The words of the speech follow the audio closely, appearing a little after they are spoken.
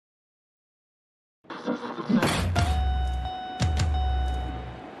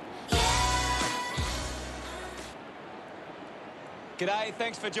G'day,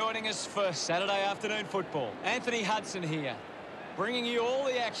 thanks for joining us for Saturday afternoon football. Anthony Hudson here, bringing you all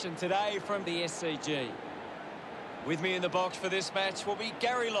the action today from the SCG. With me in the box for this match will be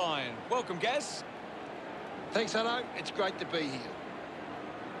Gary Lyon. Welcome, Gaz. Thanks, Hutto. It's great to be here.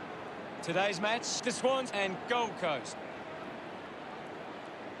 Today's match, the Swans and Gold Coast.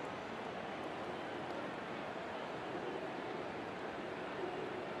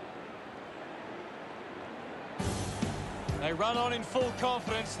 They run on in full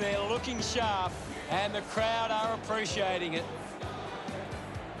confidence, they're looking sharp, and the crowd are appreciating it.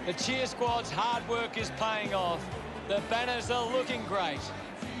 The cheer squad's hard work is paying off. The banners are looking great.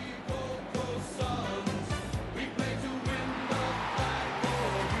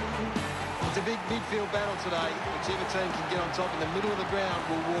 It's a big midfield battle today. Whichever team can get on top in the middle of the ground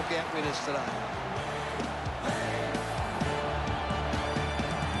will walk out winners today.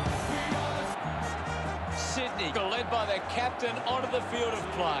 Sydney, led by their captain, onto the field of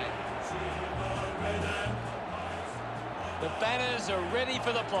play. The banners are ready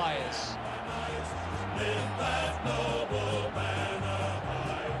for the players. Lift that noble banner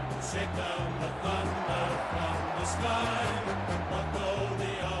high, shake down the thunder from the sky. What though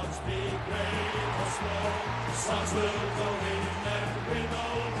the odds be great or small, the Swans will go in and win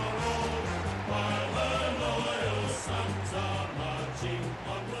overall, while the loyal sons are marching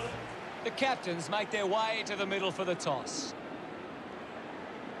onward. The captains make their way to the middle for the toss.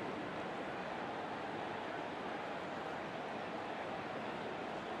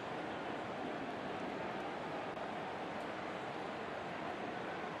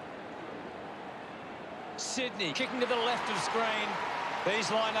 Sydney kicking to the left of screen. These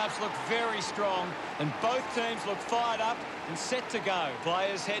lineups look very strong and both teams look fired up and set to go.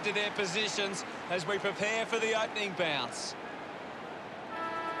 Players head to their positions as we prepare for the opening bounce.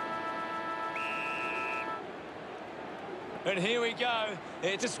 And here we go.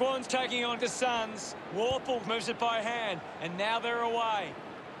 It's the Swans taking on the Suns. Warple moves it by hand, and now they're away.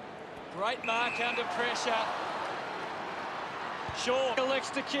 Great mark under pressure. Shaw elects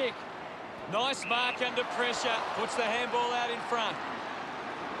to kick. Nice mark under pressure. Puts the handball out in front.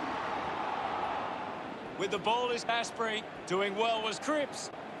 With the ball is Asprey. Doing well was Cripps.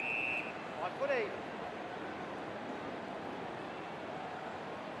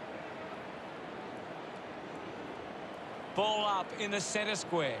 Ball up in the centre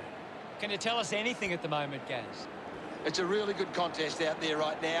square. Can you tell us anything at the moment, Gaz? It's a really good contest out there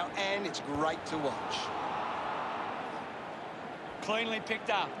right now, and it's great to watch. Cleanly picked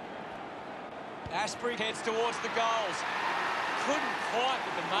up. Asprey heads towards the goals. Couldn't quite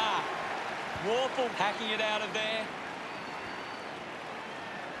with the mark. Warple hacking it out of there.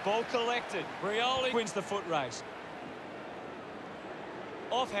 Ball collected. Rioli wins the foot race.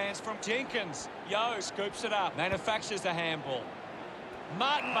 Off hands from Jenkins. Yo scoops it up. Manufactures the handball.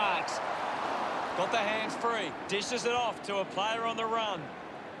 Martin marks. Got the hands free. Dishes it off to a player on the run.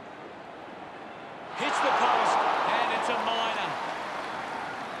 Hits the post, and it's a minor.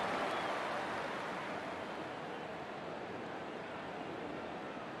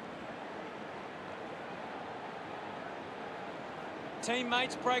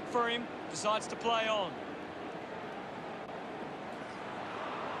 Teammates break for him. Decides to play on.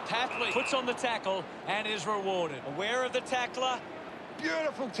 Tapley puts on the tackle and is rewarded. Aware of the tackler.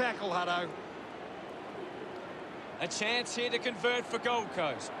 Beautiful tackle, Hutto. A chance here to convert for Gold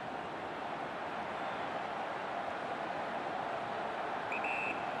Coast.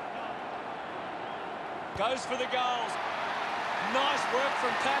 Goes for the goals. Nice work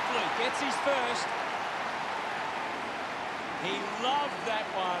from Tapley. Gets his first. He loved that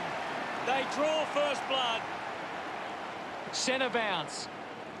one. They draw first blood. Centre bounce.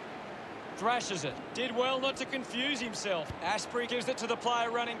 Thrashes it. Did well not to confuse himself. Asprey gives it to the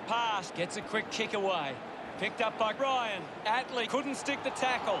player running past. Gets a quick kick away. Picked up by Ryan. Atley couldn't stick the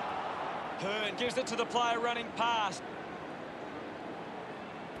tackle. Hearn gives it to the player running past.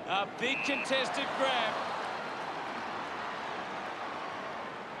 A big contested grab.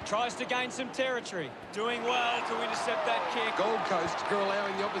 Tries to gain some territory. Doing well to intercept that kick. Gold Coast are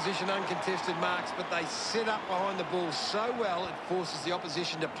allowing the opposition uncontested marks, but they set up behind the ball so well it forces the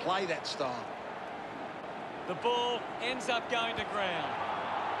opposition to play that style. The ball ends up going to ground.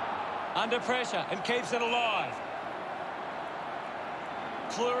 Under pressure and keeps it alive.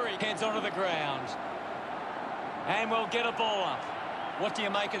 Cleary heads onto the ground. And we'll get a ball up. What do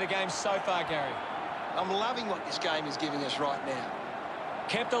you make of the game so far, Gary? I'm loving what this game is giving us right now.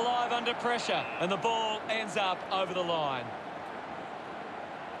 Kept alive under pressure, and the ball ends up over the line.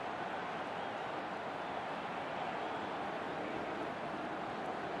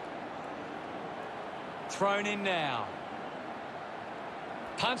 Thrown in now.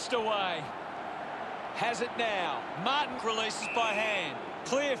 Punched away. Has it now. Martin releases by hand.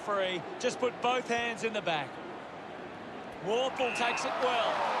 Clear free. Just put both hands in the back. Warple takes it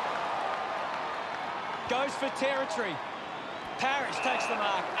well. Goes for territory. Parrish takes the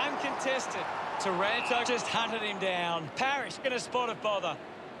mark. Uncontested. Taranto just hunted him down. Parrish going to spot a bother.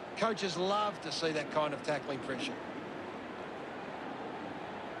 Coaches love to see that kind of tackling pressure.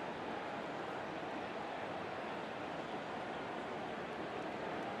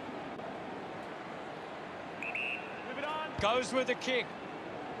 Goes with the kick.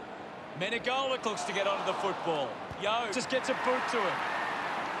 Menegola looks to get onto the football. Yo just gets a boot to it.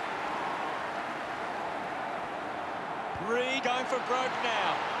 Reed going for broke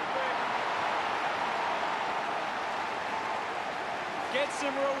now. Gets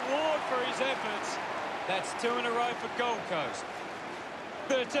some reward for his efforts. That's 2 in a row for Gold Coast.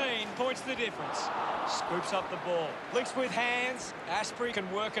 13 points the difference. Scoops up the ball. Links with hands. Asprey can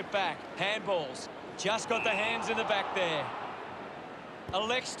work it back. Handballs. Just got the hands in the back there.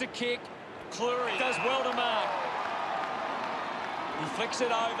 Elects to kick. Cleary does well to mark. He flicks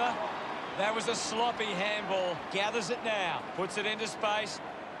it over. That was a sloppy handball. Gathers it now. Puts it into space.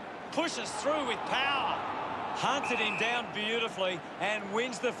 Pushes through with power. Hunted him down beautifully and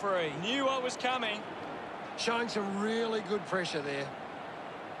wins the free. Knew what was coming. Showing some really good pressure there.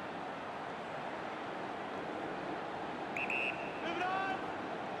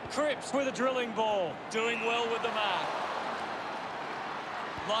 Cripps with a drilling ball. Doing well with the mark.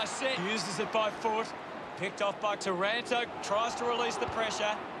 Lysette uses it by foot. Picked off by Taranto. Tries to release the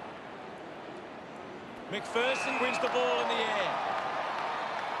pressure. McPherson wins the ball in the air.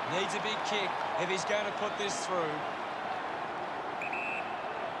 Needs a big kick if he's going to put this through.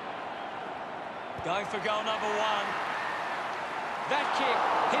 Going for goal number 1. That kick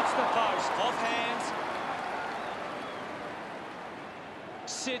hits the post. Off hands.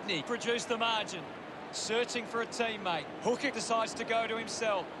 Sydney produced the margin. Searching for a teammate. Hooker decides to go to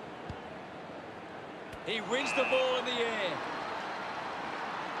himself. He wins the ball in the air.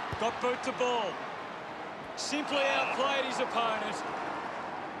 Got boot to ball. Simply outplayed his opponent.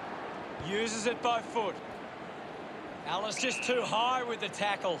 Uses it by foot. Alice just too high with the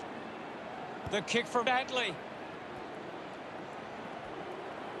tackle. The kick from Batley.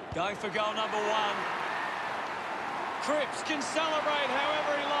 Going for goal number 1. Cripps can celebrate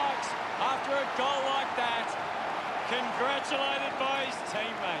however he likes after a goal like that. Congratulated by his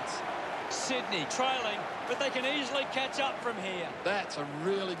teammates. Sydney trailing, but they can easily catch up from here. That's a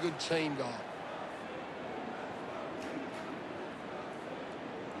really good team goal.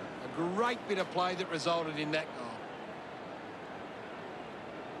 A great bit of play that resulted in that goal.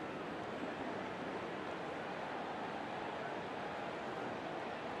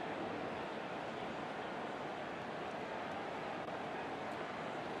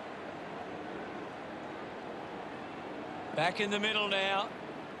 Back in the middle now.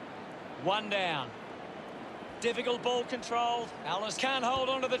 1 down. Difficult ball control. Alice can't hold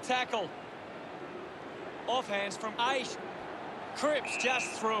on to the tackle. Offhands from 8. Cripps just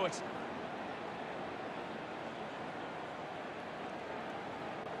through it.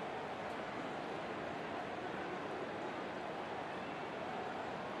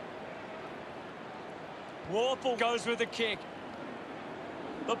 Warple goes with the kick.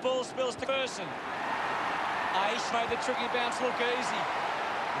 The ball spills to Person. Ace made the tricky bounce look easy.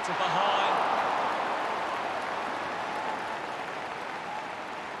 It's a behind.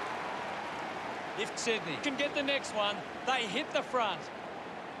 If Sydney can get the next one, they hit the front.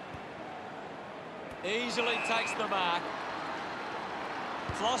 Easily takes the mark.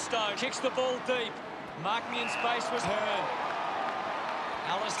 Flostone kicks the ball deep. Marking in space was Hearn.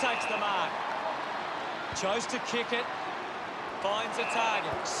 Alice takes the mark. Chose to kick it. Finds a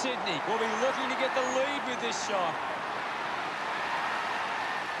target. Sydney will be looking to get the lead with this shot.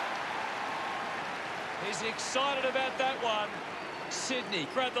 He's excited about that one. Sydney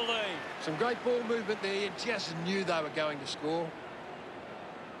grabbed the lead. Some great ball movement there. You just knew they were going to score.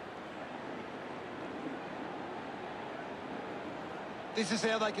 This is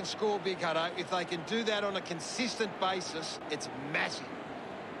how they can score, Big Hutto. If they can do that on a consistent basis, it's massive.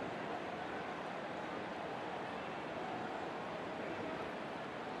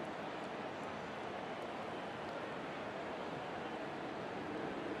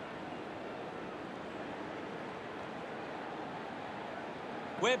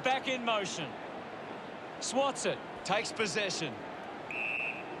 We're back in motion. Swats it. Takes possession.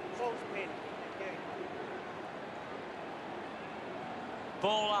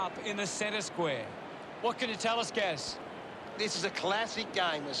 Ball up in the centre square. What can you tell us, Gaz? This is a classic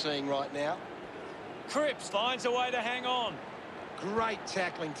game we're seeing right now. Cripps finds a way to hang on. Great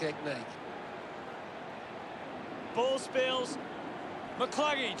tackling technique. Ball spills.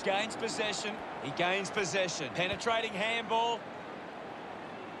 McCluggage gains possession. He gains possession. Penetrating handball.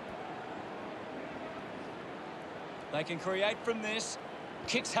 They can create from this.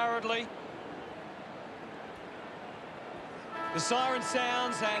 Kicks hurriedly. The siren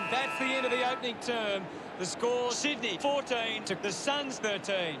sounds, and that's the end of the opening term. The score, Sydney 14 to the Suns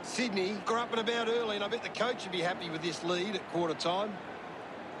 13. Sydney got up and about early, and I bet the coach would be happy with this lead at quarter time.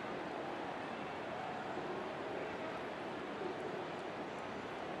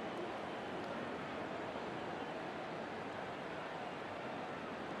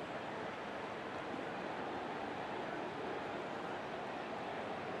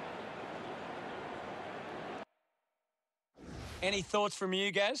 Any thoughts from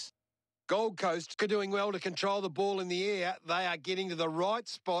you, Gaz? Gold Coast are doing well to control the ball in the air. They are getting to the right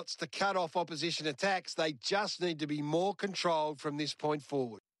spots to cut off opposition attacks. They just need to be more controlled from this point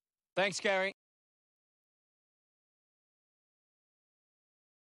forward. Thanks, Gary.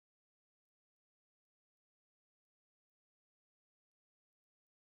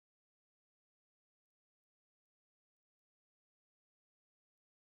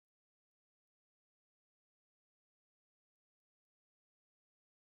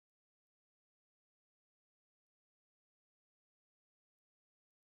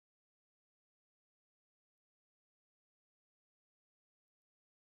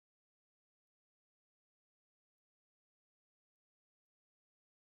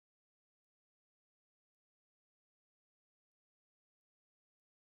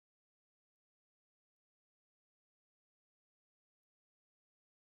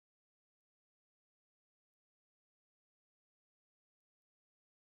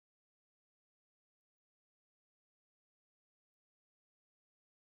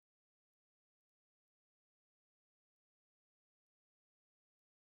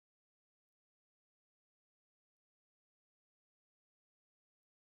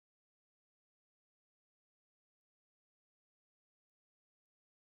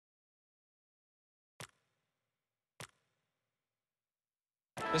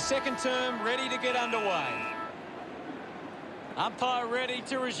 The second term ready to get underway. Umpire ready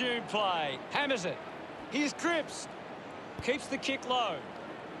to resume play. Hammers it. Here's Cripps. Keeps the kick low.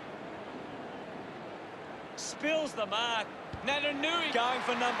 Spills the mark. Natanui going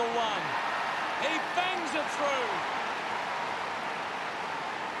for number one. He bangs it through.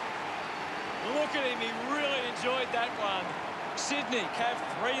 Look at him. He really enjoyed that one. Sydney have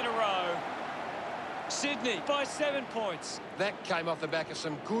 3 in a row. Sydney by 7 points. That came off the back of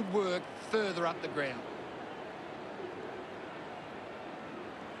some good work further up the ground.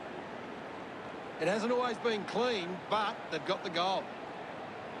 It hasn't always been clean, but they've got the goal.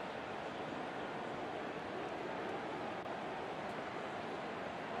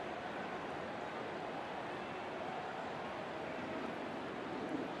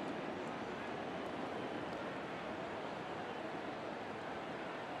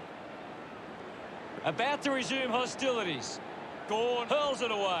 About to resume hostilities. Gorn hurls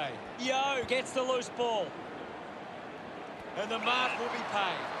it away. Yo gets the loose ball. And the mark will be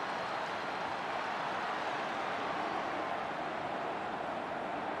paid.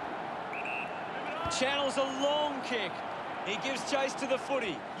 Channels a long kick. He gives chase to the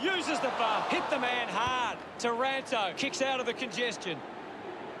footy. Uses the bump. Hit the man hard. Taranto kicks out of the congestion.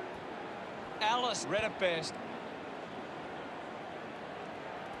 Alice read it best.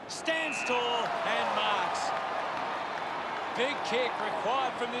 Stands tall and marks. Big kick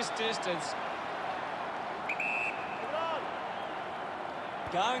required from this distance.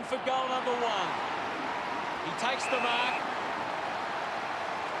 Going for goal number one. He takes the mark.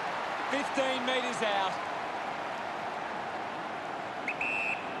 15 metres out.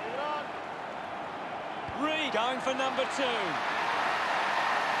 Reed going for number two.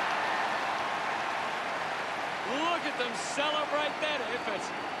 Look at them celebrate that effort.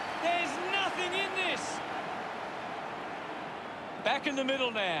 There's nothing in this. Back in the middle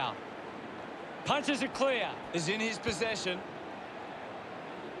now. Punches it clear. Is in his possession.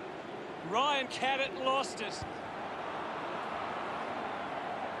 Ryan Caddett lost it.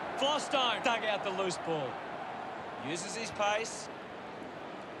 Flostone dug out the loose ball. Uses his pace.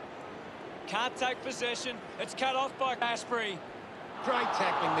 Can't take possession. It's cut off by Asprey. Great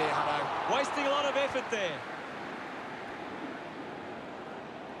tackling there, Hutto. Wasting a lot of effort there.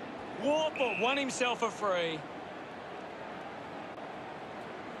 Warple won himself a free.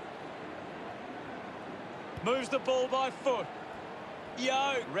 Moves the ball by foot.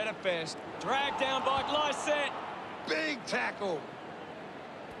 Yo read it best. Dragged down by Lyset. Big tackle.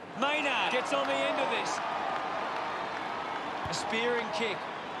 Maynard gets on the end of this. A spearing kick.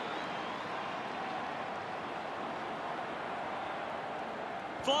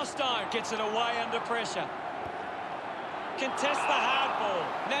 Flostone gets it away under pressure. Contests the hard ball.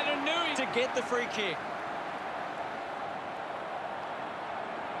 Natanui to get the free kick.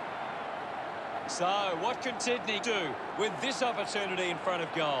 So, what can Sydney do with this opportunity in front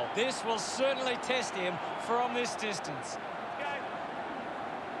of goal? This will certainly test him from this distance.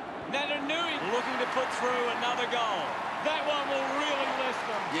 Natanui looking to put through another goal. That one will really lift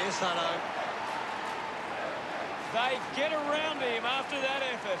them. Yes, Hutto. They get around him after that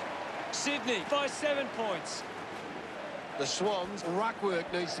effort. Sydney by 7 points. The Swans' ruck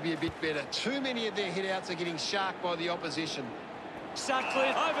work needs to be a bit better. Too many of their hit-outs are getting sharked by the opposition.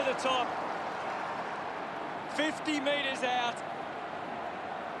 Sutcliffe over the top. 50 metres out.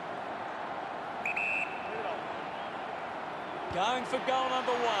 Going for goal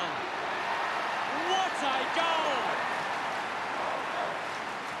number 1. What a goal!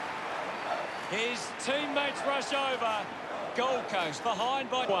 His teammates rush over. Gold Coast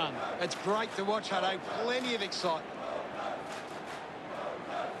behind by 1. It's great to watch, Hutto. Plenty of excitement.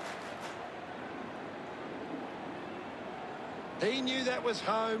 He knew that was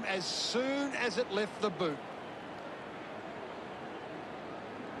home as soon as it left the boot.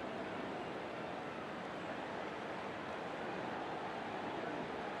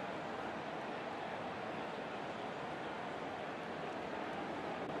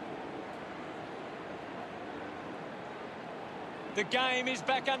 The game is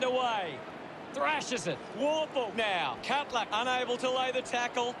back underway. Thrashes it. Warple now. Cutler unable to lay the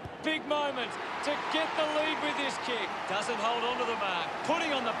tackle. Big moment to get the lead with this kick. Doesn't hold on to the mark.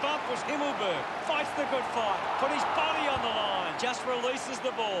 Putting on the bump was Himmelberg. Fights the good fight. Put his body on the line. Just releases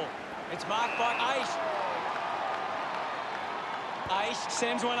the ball. It's marked by Aish. Aish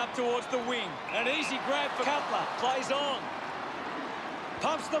sends one up towards the wing. An easy grab for Cutler. Plays on.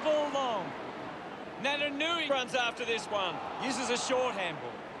 Pumps the ball long. Natanui runs after this one. Uses a short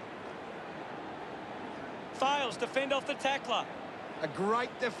handball. Fails to fend off the tackler. A great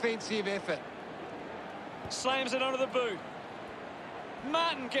defensive effort. Slams it onto the boot.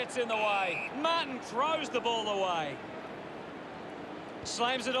 Martin gets in the way. Martin throws the ball away.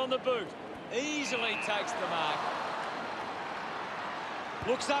 Slams it on the boot. Easily takes the mark.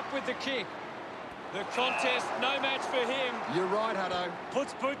 Looks up with the kick. The contest, no match for him. You're right, Hutto.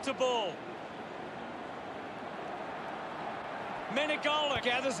 Puts boot to ball. Menegola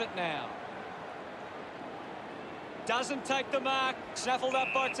gathers it now. Doesn't take the mark. Snaffled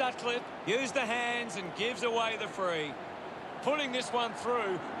up by Sutcliffe. Used the hands and gives away the free. Putting this one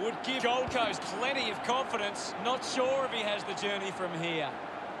through would give Gold Coast plenty of confidence. Not sure if he has the journey from here.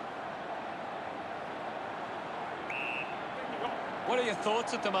 What are your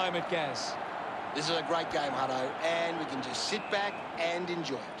thoughts at the moment, Gaz? This is a great game, Hutto, and we can just sit back and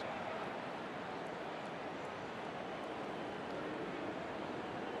enjoy it.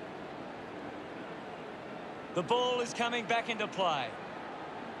 The ball is coming back into play.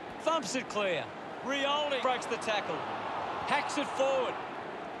 Thumps it clear. Rioli breaks the tackle. Hacks it forward.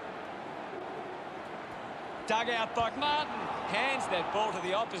 Dug out by Martin. Hands that ball to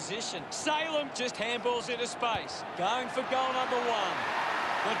the opposition. Salem just handballs into space. Going for goal number 1.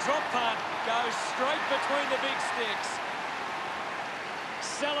 The drop punt goes straight between the big sticks.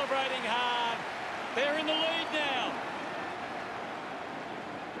 Celebrating hard. They're in the lead now.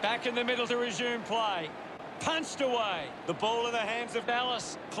 Back in the middle to resume play. Punched away. The ball in the hands of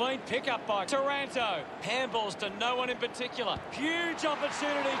Dallas. Clean pickup by Taranto. Handballs to no one in particular. Huge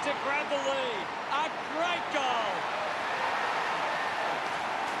opportunity to grab the lead. A great goal.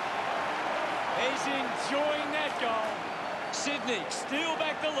 He's enjoying that goal. Sydney still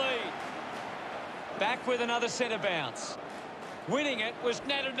back the lead. Back with another centre bounce. Winning it was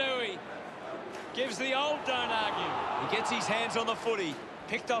Natanui. Gives the old don't argue. He gets his hands on the footy.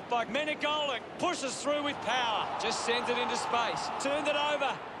 Picked off by Menegola. Pushes through with power. Just sends it into space. Turned it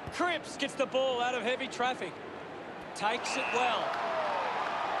over. Cripps gets the ball out of heavy traffic. Takes it well.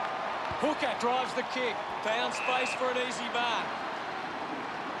 Hooker drives the kick. Found space for an easy mark.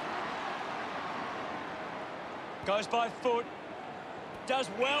 Goes by foot. Does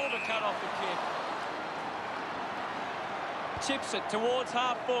well to cut off the kick. Chips it towards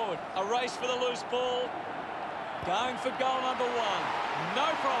half forward. A race for the loose ball. Going for goal number 1. No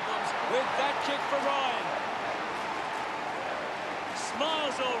problems with that kick for Ryan.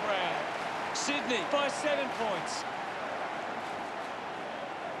 Smiles all round. Sydney by 7 points.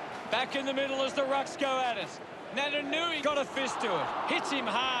 Back in the middle as the Rucks go at it. Natanui got a fist to it. Hits him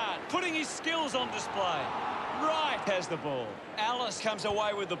hard, putting his skills on display. Wright has the ball. Alice comes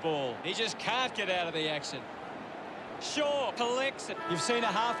away with the ball. He just can't get out of the action. Shaw collects it. You've seen a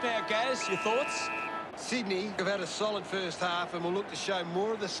half now, Gaz. Your thoughts? Sydney have had a solid first half and will look to show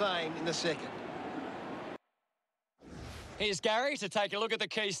more of the same in the second. Here's Gary to take a look at the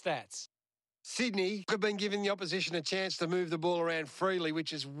key stats. Sydney have been giving the opposition a chance to move the ball around freely,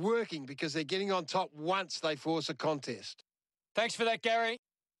 which is working because they're getting on top once they force a contest. Thanks for that, Gary.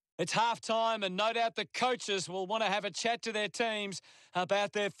 It's half-time, and no doubt the coaches will want to have a chat to their teams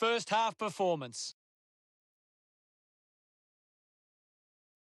about their first half performance.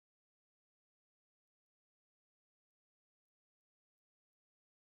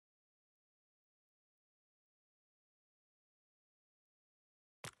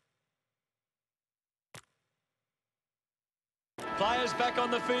 Players back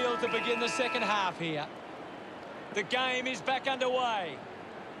on the field to begin the second half here. The game is back underway.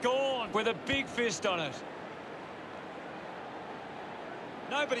 Gawn with a big fist on it.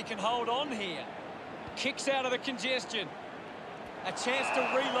 Nobody can hold on here. Kicks out of the congestion. A chance to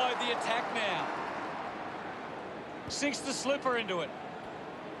reload the attack now. Sinks the slipper into it.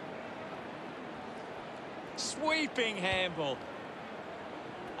 Sweeping handball.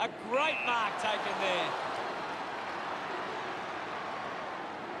 A great mark taken there.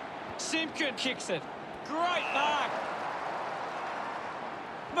 Simpkin kicks it. Great mark.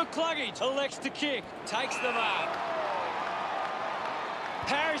 McCluggage elects to kick. Takes the mark.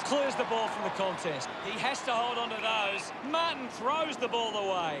 Parrish clears the ball from the contest. He has to hold on to those. Martin throws the ball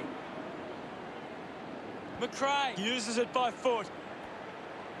away. McRae uses it by foot.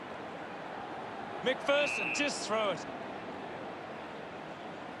 McPherson just through it.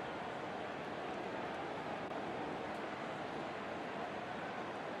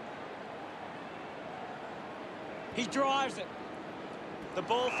 He drives it. The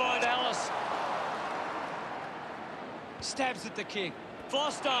ball finds Alice. Stabs at the kick.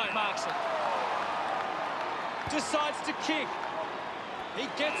 Flostone marks it. Decides to kick. He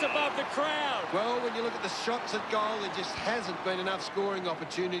gets above the crowd. Well, when you look at the shots at goal, there just hasn't been enough scoring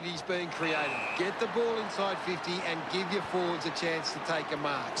opportunities being created. Get the ball inside 50 and give your forwards a chance to take a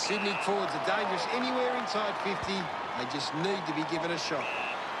mark. Sydney forwards are dangerous anywhere inside 50. They just need to be given a shot.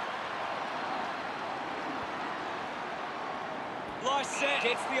 Lysette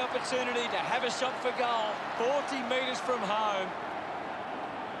gets the opportunity to have a shot for goal. 40 metres from home.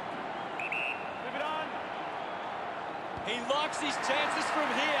 Move it on. He likes his chances from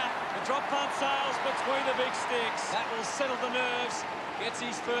here. The drop punt sails between the big sticks. That will settle the nerves. Gets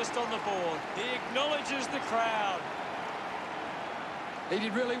his first on the board. He acknowledges the crowd. He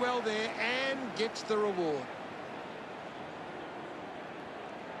did really well there and gets the reward.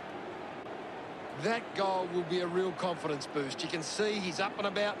 That goal will be a real confidence boost. You can see he's up and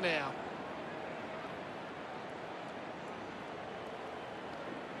about now.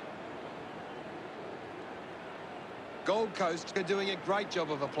 Gold Coast are doing a great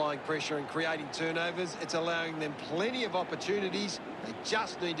job of applying pressure and creating turnovers. It's allowing them plenty of opportunities. They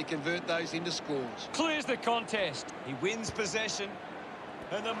just need to convert those into scores. Clears the contest. He wins possession,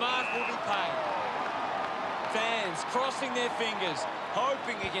 and the mark will be paid. Fans crossing their fingers,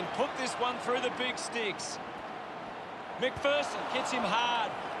 hoping he can put this one through the big sticks. McPherson hits him hard.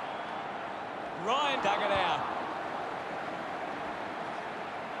 Ryan dug it out.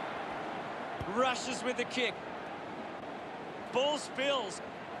 Rushes with the kick. Ball spills.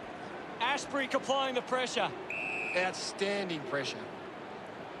 Ashbury applying the pressure. Outstanding pressure.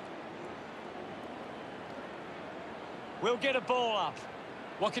 We'll get a ball up.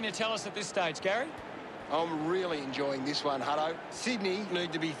 What can you tell us at this stage, Gary? I'm really enjoying this one, Hutto. Sydney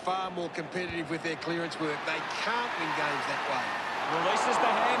need to be far more competitive with their clearance work. They can't win games that way. Releases the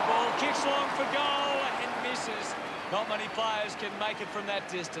handball, kicks long for goal and misses. Not many players can make it from that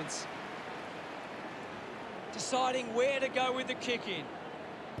distance. Deciding where to go with the kick in.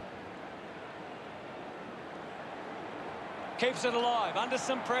 Keeps it alive, under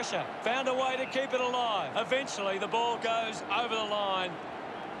some pressure. Found a way to keep it alive. Eventually, the ball goes over the line.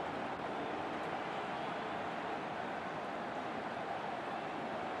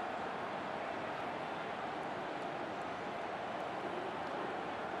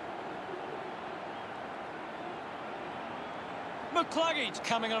 McCluggage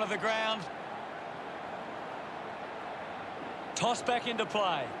coming onto the ground. Toss back into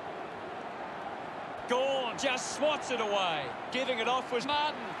play. Gawn just swats it away. Giving it off was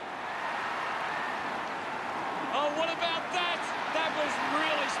Martin. Oh, what about that? That was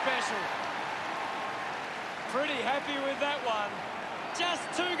really special. Pretty happy with that one. Just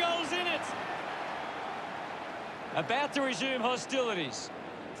 2 goals in it. About to resume hostilities.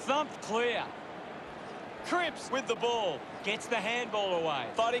 Thumped clear. Cripps with the ball. Gets the handball away.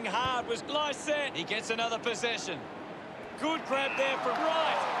 Fighting hard was Lysette. He gets another possession. Good grab there from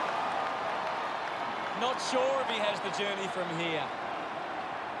right. Not sure if he has the journey from here.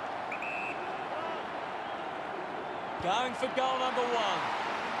 Going for goal number 1.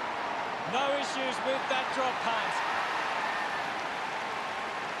 No issues with that drop punt.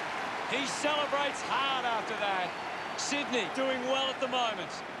 He celebrates hard after that. Sydney doing well at the moment.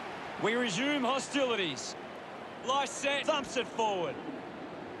 We resume hostilities. Lysette thumps it forward.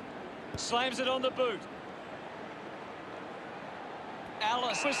 Slams it on the boot.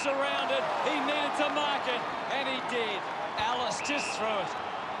 Alice was surrounded. He needed to mark it, and he did. Alice just threw it.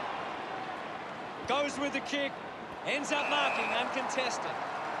 Goes with the kick. Ends up marking uncontested.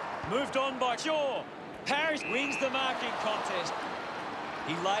 Moved on by Shaw. Parrish wins the marking contest.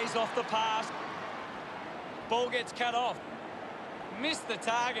 He lays off the pass. Ball gets cut off. Missed the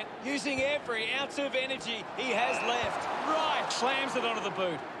target, using every ounce of energy he has left. Right, slams it onto the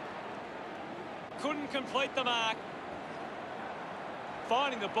boot. Couldn't complete the mark.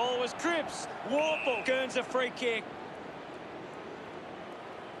 Finding the ball was Cripps. Warple earns a free kick.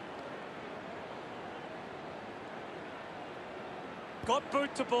 Got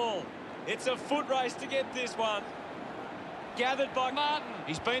boot to ball. It's a foot race to get this one. Gathered by Martin.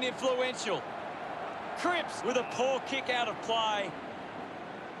 He's been influential. Cripps with a poor kick out of play.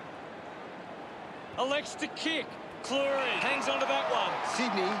 Elects to kick. Cleary hangs on to that one.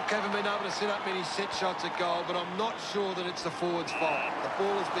 Sydney haven't been able to set up many set shots at goal, but I'm not sure that it's the forward's fault. The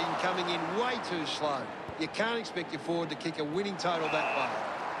ball has been coming in way too slow. You can't expect your forward to kick a winning total that way.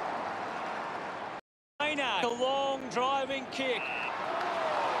 A long driving kick.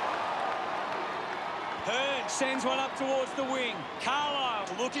 Hearn sends one up towards the wing. Carlisle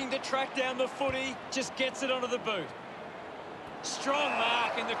looking to track down the footy, just gets it onto the boot. Strong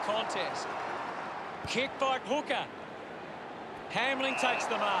mark in the contest. Kick by Hooker. Hamling takes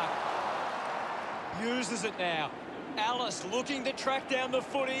the mark. Uses it now. Alice looking to track down the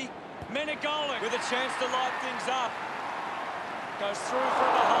footy. Menegolan with a chance to light things up. Goes through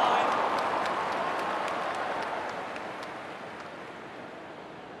from behind.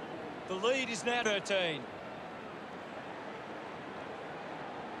 The lead is now 13.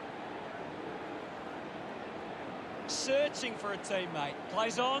 Searching for a teammate.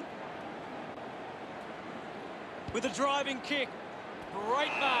 Plays on. With a driving kick.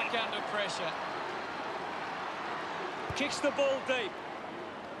 Great mark under pressure. Kicks the ball deep.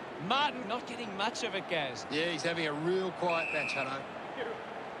 Martin not getting much of it, Gaz. Yeah, he's having a real quiet match, Hutto.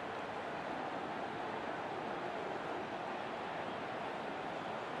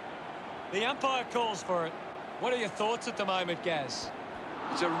 The umpire calls for it. What are your thoughts at the moment, Gaz?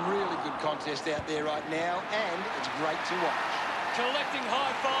 It's a really good contest out there right now, and it's great to watch. Collecting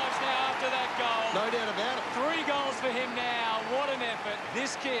high fives now after that goal. No doubt about it. 3 goals for him now. What an effort.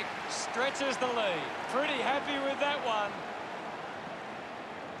 This kick stretches the lead. Pretty happy with that one.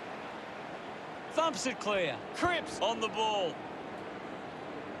 Thumps it clear. Cripps on the ball.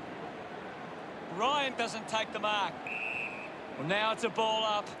 Ryan doesn't take the mark. Well, now it's a ball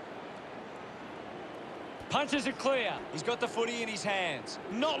up. Punches it clear. He's got the footy in his hands.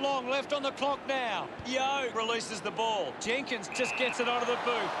 Not long left on the clock now. Yo releases the ball. Jenkins just gets it onto the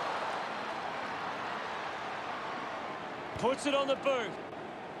boot. Puts it on the boot.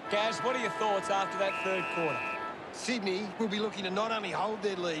 Gaz, what are your thoughts after that third quarter? Sydney will be looking to not only hold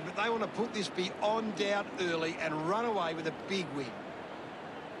their lead, but they want to put this beyond doubt early and run away with a big win.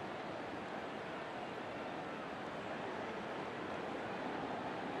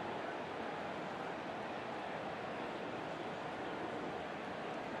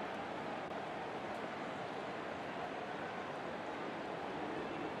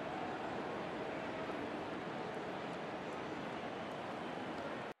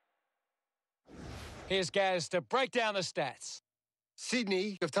 Here's Gaz to break down the stats.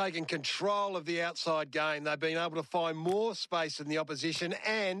 Sydney have taken control of the outside game. They've been able to find more space than the opposition,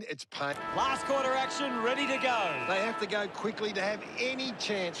 and it's pain. Last quarter action ready to go. They have to go quickly to have any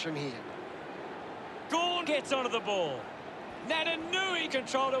chance from here. Gawn gets onto the ball. Natanui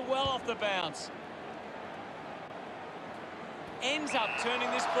controlled it well off the bounce. Ends up turning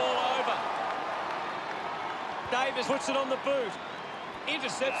this ball over. Davis puts it on the boot.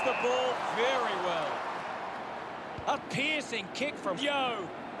 Intercepts the ball very well. A piercing kick from Yo,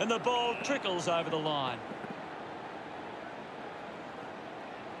 and the ball trickles over the line.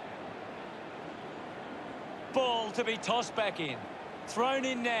 Ball to be tossed back in. Thrown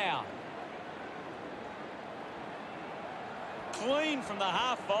in now. Clean from the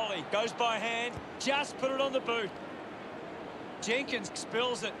half volley. Goes by hand. Just put it on the boot. Jenkins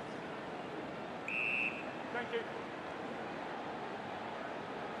spills it. Thank you.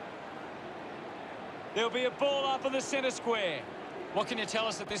 There'll be a ball up in the centre square. What can you tell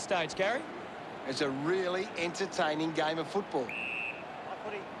us at this stage, Gary? It's a really entertaining game of football.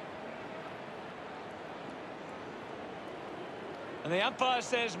 And the umpire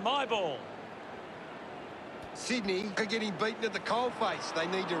says, my ball. Sydney are getting beaten at the coalface. They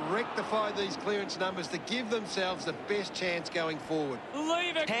need to rectify these clearance numbers to give themselves the best chance going forward.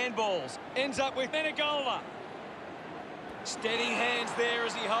 Leave it. Handballs. Ends up with Menegola. Steady hands there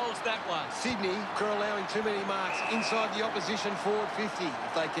as he holds that one. Sydney are allowing too many marks inside the opposition forward 50.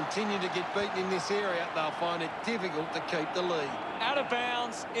 If they continue to get beaten in this area, they'll find it difficult to keep the lead. Out of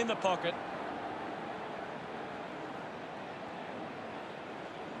bounds in the pocket.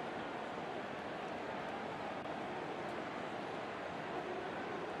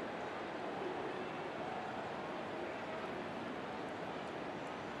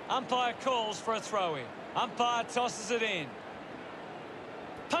 Umpire calls for a throw-in. Umpire tosses it in.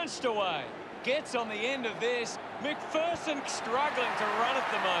 Punched away. Gets on the end of this. McPherson struggling to run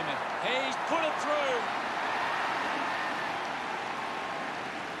at the moment. He's put it through.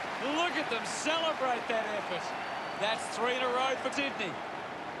 Look at them celebrate that effort. That's 3 in a row for Sydney.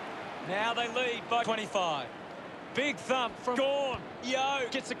 Now they lead by 25. Big thump from Gawn. Yo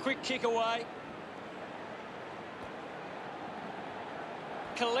gets a quick kick away.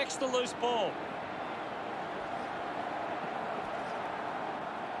 Collects the loose ball.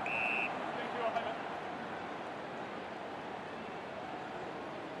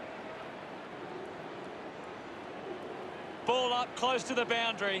 Ball up close to the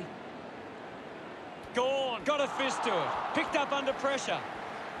boundary. Gawn got a fist to it. Picked up under pressure.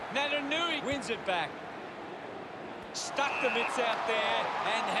 Natanui wins it back. Stuck the mitts out there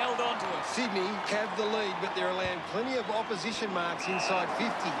and held on to it. Sydney have the lead, but they're allowing plenty of opposition marks inside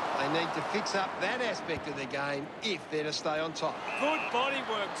 50. They need to fix up that aspect of their game if they're to stay on top. Good body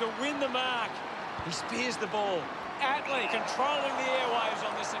work to win the mark. He spears the ball. Atley controlling the airwaves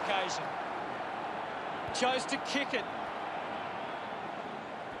on this occasion. Chose to kick it.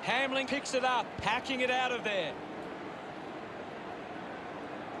 Hamling picks it up, hacking it out of there.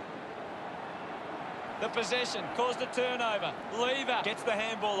 The possession caused a turnover. Lever gets the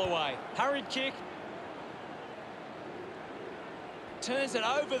handball away. Hurried kick. Turns it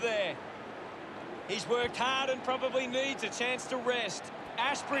over there. He's worked hard and probably needs a chance to rest.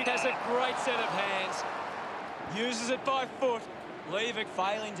 Ashbury has a great set of hands. Uses it by foot. Lever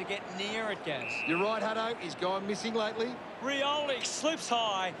failing to get near it, Gaz. You're right, Hutto. He's gone missing lately. Rioli slips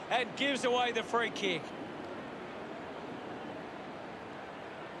high and gives away the free kick.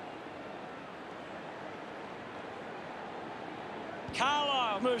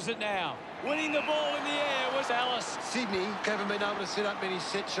 Carlisle moves it now. Winning the ball in the air was Ellis. Sydney haven't been able to set up many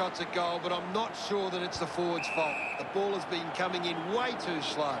set shots at goal, but I'm not sure that it's the forward's fault. The ball has been coming in way too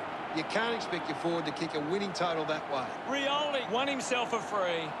slow. You can't expect your forward to kick a winning total that way. Rioli won himself a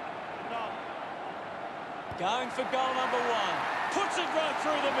free. Going for goal number 1. Puts it right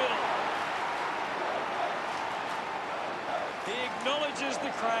through the middle. He acknowledges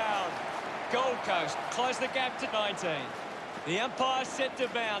the crowd. Gold Coast close the gap to 19. The umpire set to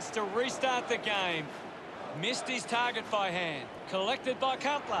bounce to restart the game. Missed his target by hand. Collected by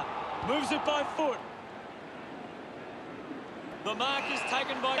Cutler. Moves it by foot. The mark is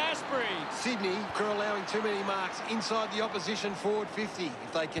taken by Ashbury. Sydney are allowing too many marks inside the opposition forward 50.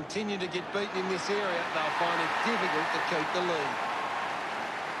 If they continue to get beaten in this area, they'll find it difficult to keep the lead.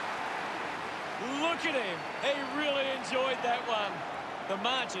 Look at him. He really enjoyed that one. The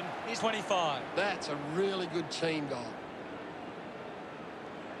margin is 25. That's a really good team goal.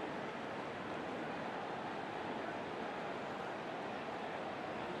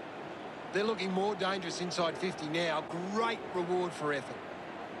 They're looking more dangerous inside 50 now. Great reward for effort.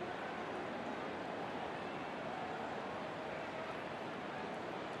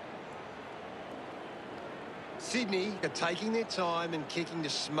 Sydney are taking their time and kicking to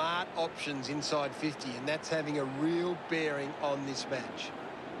smart options inside 50, and that's having a real bearing on this match.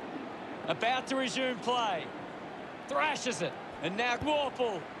 About to resume play. Thrashes it. And now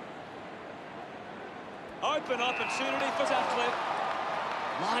Warple. Open opportunity for Tufflet.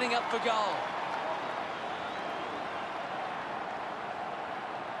 Lining up for goal.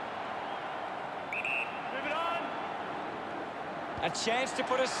 Move it on. A chance to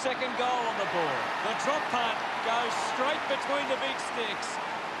put a second goal on the board. The drop punt goes straight between the big sticks.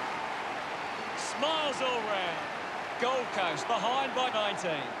 Smiles all round. Gold Coast behind by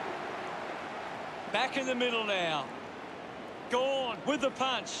 19. Back in the middle now. Gawn with the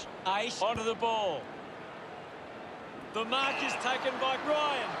punch. Ace onto the ball. The mark is taken by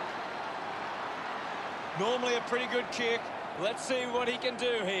Ryan. Normally a pretty good kick. Let's see what he can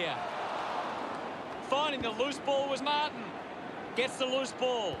do here. Finding the loose ball was Martin. Gets the loose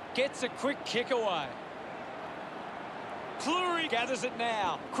ball. Gets a quick kick away. Cleary gathers it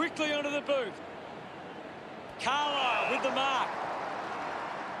now. Quickly onto the boot. Carlisle with the mark.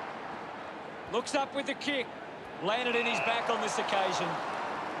 Looks up with the kick. Landed in his back on this occasion.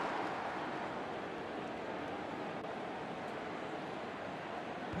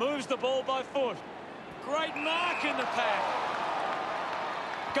 Moves the ball by foot. Great mark in the pack.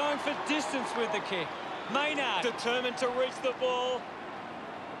 Going for distance with the kick. Maynard determined to reach the ball.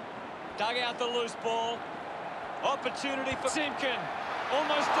 Dug out the loose ball. Opportunity for Simpkin.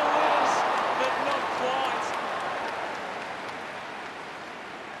 Almost delivers, but not quite.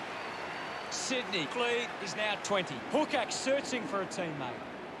 Sydney lead is now 20. Hookak searching for a teammate.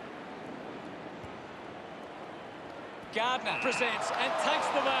 Gardner presents and takes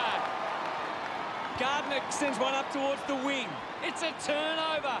the mark. Gardner sends one up towards the wing. It's a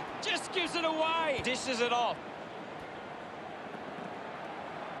turnover. Just gives it away. Dishes it off.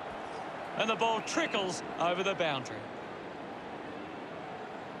 And the ball trickles over the boundary.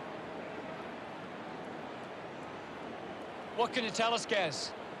 What can you tell us,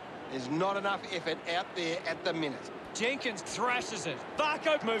 Gaz? There's not enough effort out there at the minute. Jenkins thrashes it.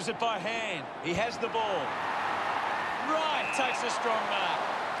 Barco moves it by hand. He has the ball. Right, takes a strong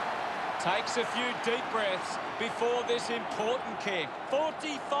mark. Takes a few deep breaths before this important kick.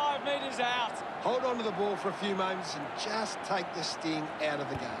 45 metres out. Hold on to the ball for a few moments and just take the sting out of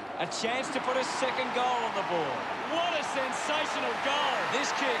the game. A chance to put a second goal on the board. What a sensational goal. This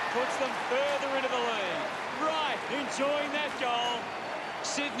kick puts them further into the lead. Right, enjoying that goal.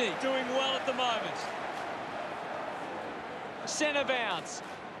 Sydney doing well at the moment. Centre bounce.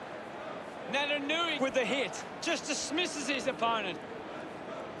 Natanui with the hit. Just dismisses his opponent.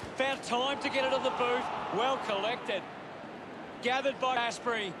 Found time to get it on the boot. Well collected. Gathered by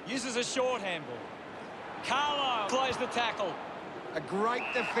Asprey. Uses a short handball. Carlisle plays the tackle. A great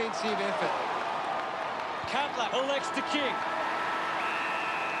defensive effort. Cutler elects to kick.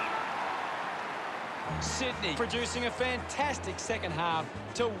 Sydney producing a fantastic second half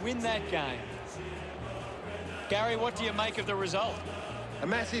to win that game. Gary, what do you make of the result? A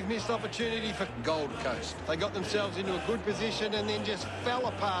massive missed opportunity for Gold Coast. They got themselves into a good position and then just fell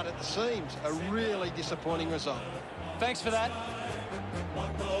apart at the seams. A really disappointing result. Thanks for that.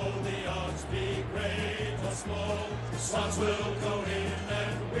 What though the odds be great or small, the Swans will go in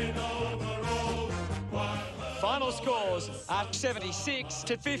and win overall. Final scores are 76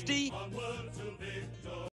 to 50. Onward to victory.